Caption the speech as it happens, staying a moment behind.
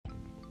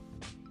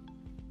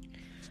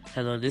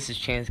Hello, this is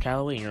Chance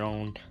Calloway, and you're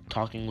on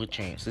Talking with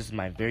Chance. This is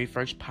my very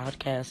first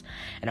podcast,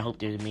 and I hope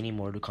there's many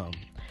more to come.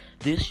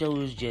 This show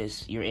is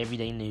just your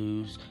everyday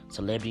news,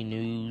 celebrity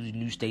news,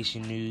 news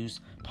station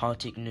news,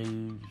 politic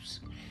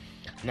news,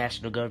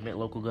 national government,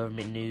 local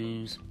government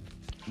news.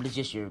 But it's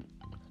just your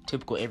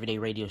typical everyday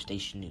radio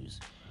station news.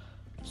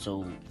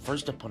 So,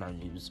 first up on our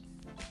news,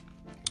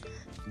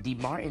 the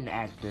Martin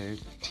actor,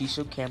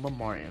 Tisha Campbell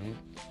Martin,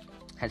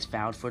 has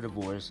filed for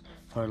divorce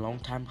for her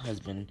longtime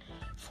husband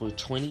for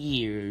 20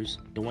 years,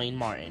 Dwayne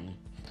Martin.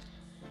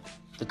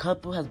 The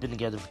couple has been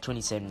together for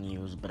 27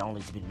 years, but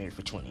only been married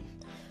for 20.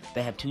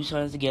 They have two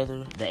sons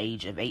together, the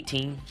age of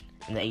 18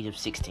 and the age of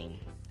 16.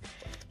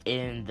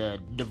 In the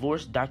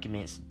divorce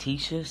documents,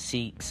 Tisha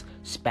seeks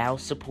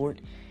spouse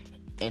support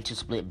and to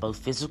split both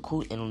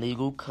physical and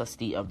legal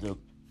custody of the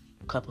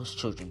couple's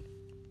children.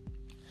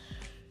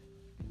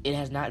 It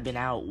has not been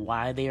out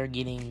why they are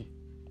getting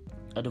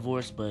a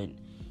divorce, but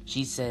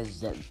she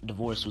says that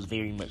divorce was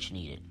very much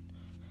needed.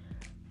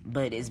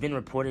 But it's been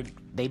reported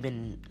they've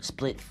been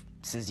split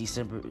since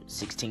December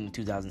 16,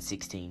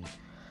 2016.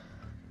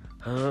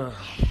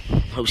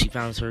 Hope she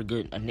finds her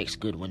a next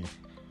good one.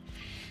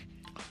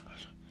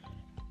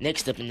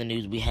 Next up in the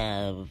news, we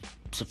have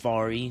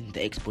Safari,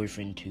 the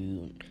ex-boyfriend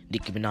to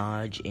Nicki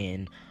Minaj,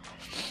 and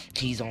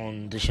he's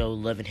on the show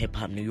Love and Hip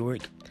Hop New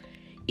York.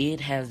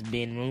 It has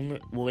been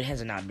rumored, well, it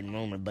has not been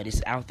rumored, but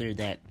it's out there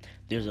that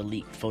there's a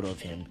leaked photo of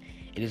him.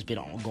 It has been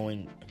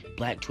ongoing.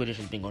 Black Twitter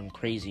has been going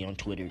crazy on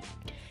Twitter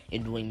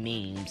and doing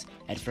memes.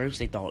 At first,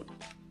 they thought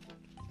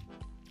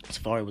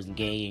Safari was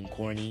gay and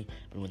corny,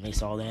 but when they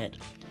saw that,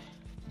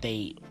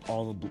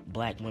 all the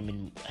black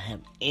women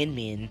and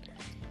men,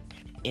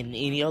 and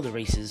any other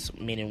races,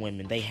 men and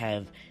women, they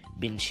have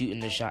been shooting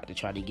their shot to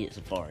try to get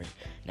Safari.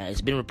 Now,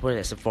 it's been reported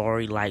that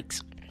Safari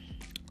likes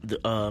the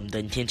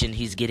attention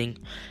he's getting,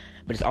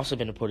 but it's also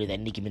been reported that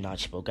Nicki Minaj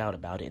spoke out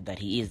about it, that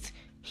he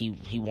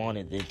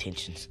wanted the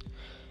attentions.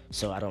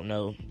 So I don't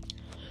know,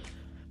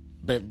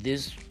 but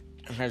this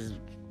has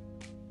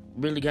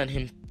really gotten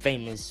him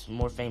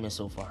more famous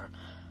so far.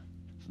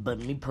 But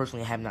me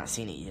personally, I have not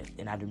seen it yet,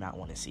 and I do not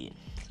want to see it.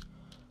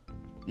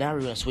 Now we're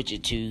going to switch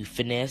it to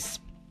Finesse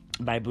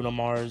by Bruno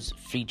Mars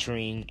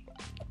featuring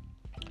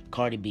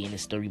Cardi B, and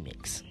it's the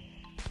remix.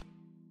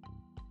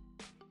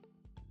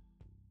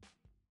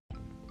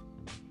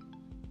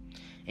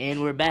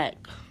 And we're back.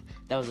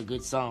 That was a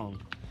good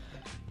song.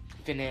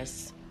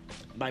 Finesse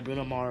by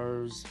Bruno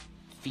Mars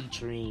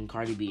featuring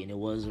Cardi B, and it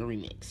was a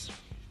remix.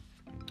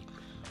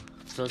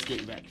 So let's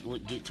get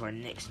to our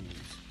next news.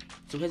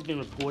 So it has been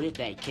reported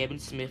that Kevin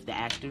Smith, the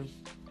actor,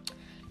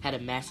 had a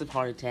massive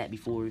heart attack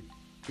before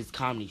his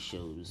comedy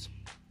shows.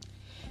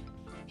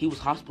 He was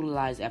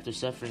hospitalized after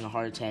suffering a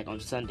heart attack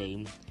on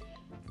Sunday,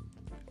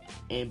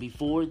 and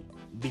before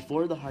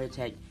the heart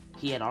attack,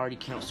 he had already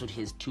canceled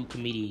his two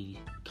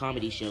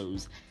comedy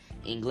shows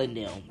in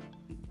Glendale.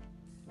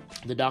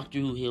 The doctor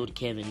who healed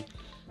Kevin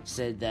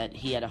said that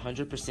he had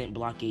 100%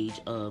 blockage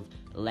of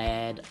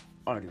LAD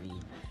artery.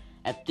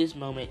 At this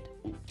moment,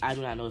 I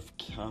do not know if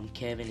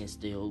Kevin is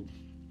still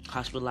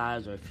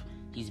hospitalized or if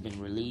he's been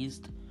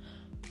released,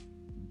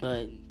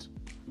 but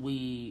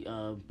we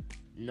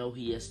know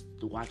he has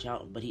to watch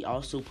out. But he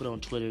also put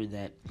on Twitter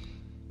that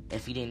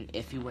if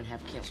he wouldn't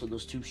have canceled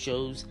those two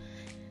shows,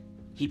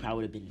 he probably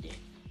would have been dead.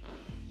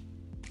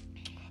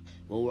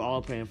 Well, we're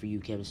all praying for you,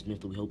 Kevin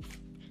Smith, and we hope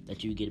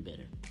that you get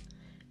better.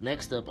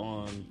 Next up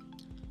on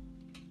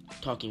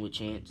Talking with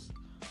Chance,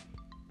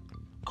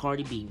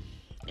 Cardi B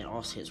and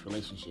Offset's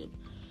relationship.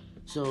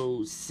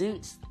 So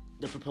since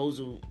the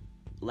proposal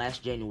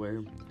last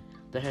January,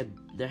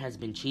 there has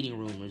been cheating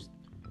rumors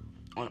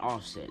on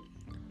Offset,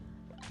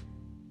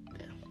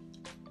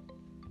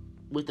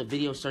 with the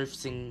video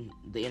surfacing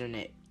the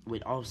internet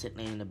with Offset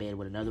laying in the bed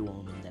with another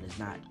woman that is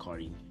not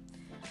Cardi.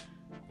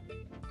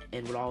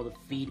 And with all the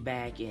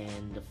feedback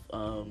and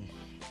the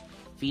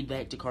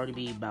feedback to Cardi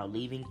B about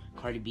leaving,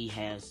 Cardi B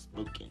has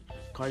spoken.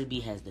 Cardi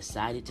B has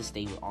decided to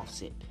stay with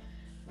Offset.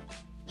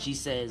 She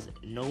says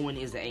no one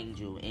is an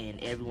angel and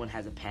everyone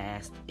has a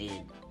past,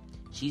 and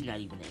she's not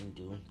even an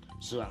angel,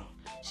 so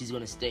she's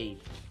gonna stay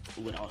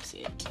with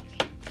Offset.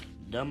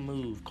 Dumb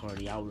move,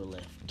 Cardi. I would've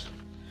left.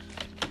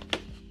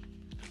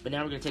 But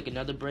now we're gonna take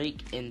another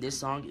break, and this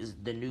song is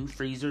The New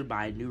Freezer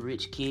by New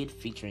Rich Kid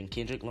featuring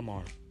Kendrick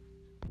Lamar.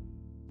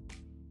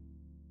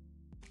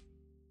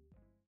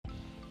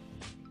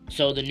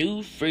 So the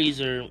New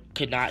Freezer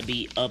could not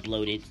be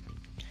uploaded,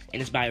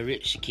 and it's by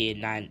Rich Kid,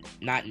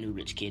 not New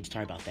Rich Kid.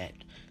 Sorry about that.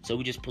 So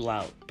we just pulled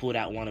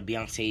out one of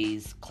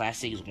Beyonce's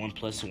classics,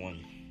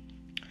 1+1.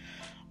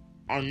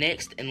 Our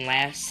next and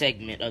last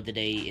segment of the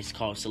day is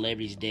called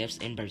Celebrities' Deaths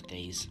and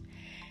Birthdays,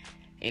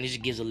 and it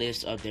just gives a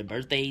list of their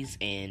birthdays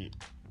and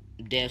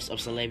deaths of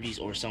celebrities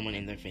or someone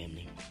in their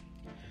family.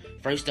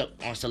 First up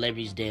on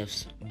celebrities'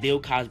 deaths, Bill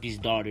Cosby's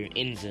daughter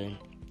Enza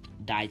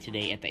died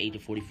today at the age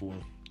of 44.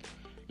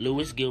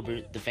 Lewis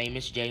Gilbert, the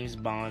famous James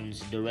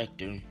Bond's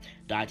director,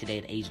 died today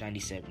at age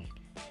 97.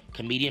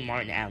 Comedian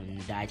Martin Allen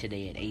died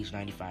today at age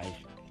 95.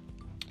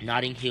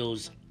 Notting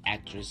Hill's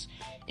actress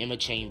Emma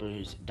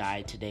Chambers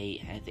died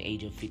today at the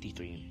age of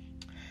 53.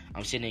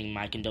 I'm sending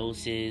my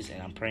condolences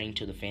and I'm praying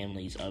to the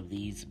families of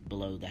these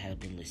below that have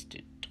been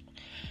listed.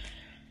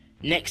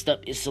 Next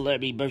up is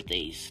celebrity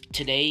birthdays.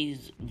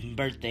 Today's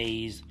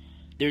birthdays,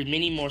 there's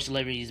many more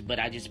celebrities, but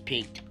I just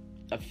picked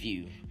a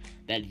few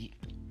that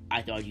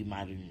I thought you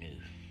might have knew.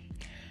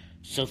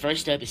 So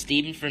first up is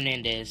Steven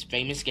Fernandez,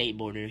 famous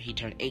skateboarder. He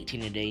turned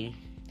 18 today.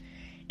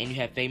 And you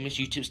have famous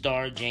YouTube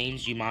star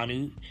James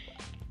Jumanu.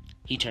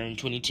 He turned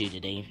 22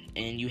 today.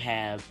 And you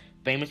have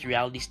famous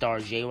reality star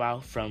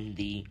JWoww from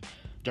the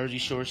Jersey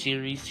Shore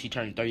series. He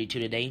turned 32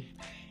 today.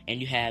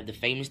 And you have the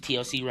famous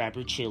TLC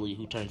rapper Chili,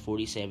 who turned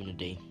 47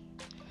 today.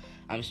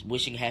 I'm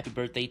wishing a happy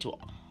birthday to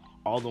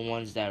all the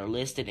ones that are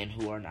listed and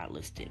who are not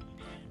listed.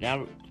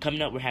 Now,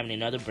 coming up, we're having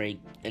another break.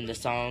 And the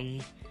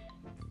song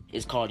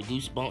is called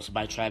Goosebumps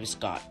by Travis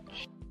Scott.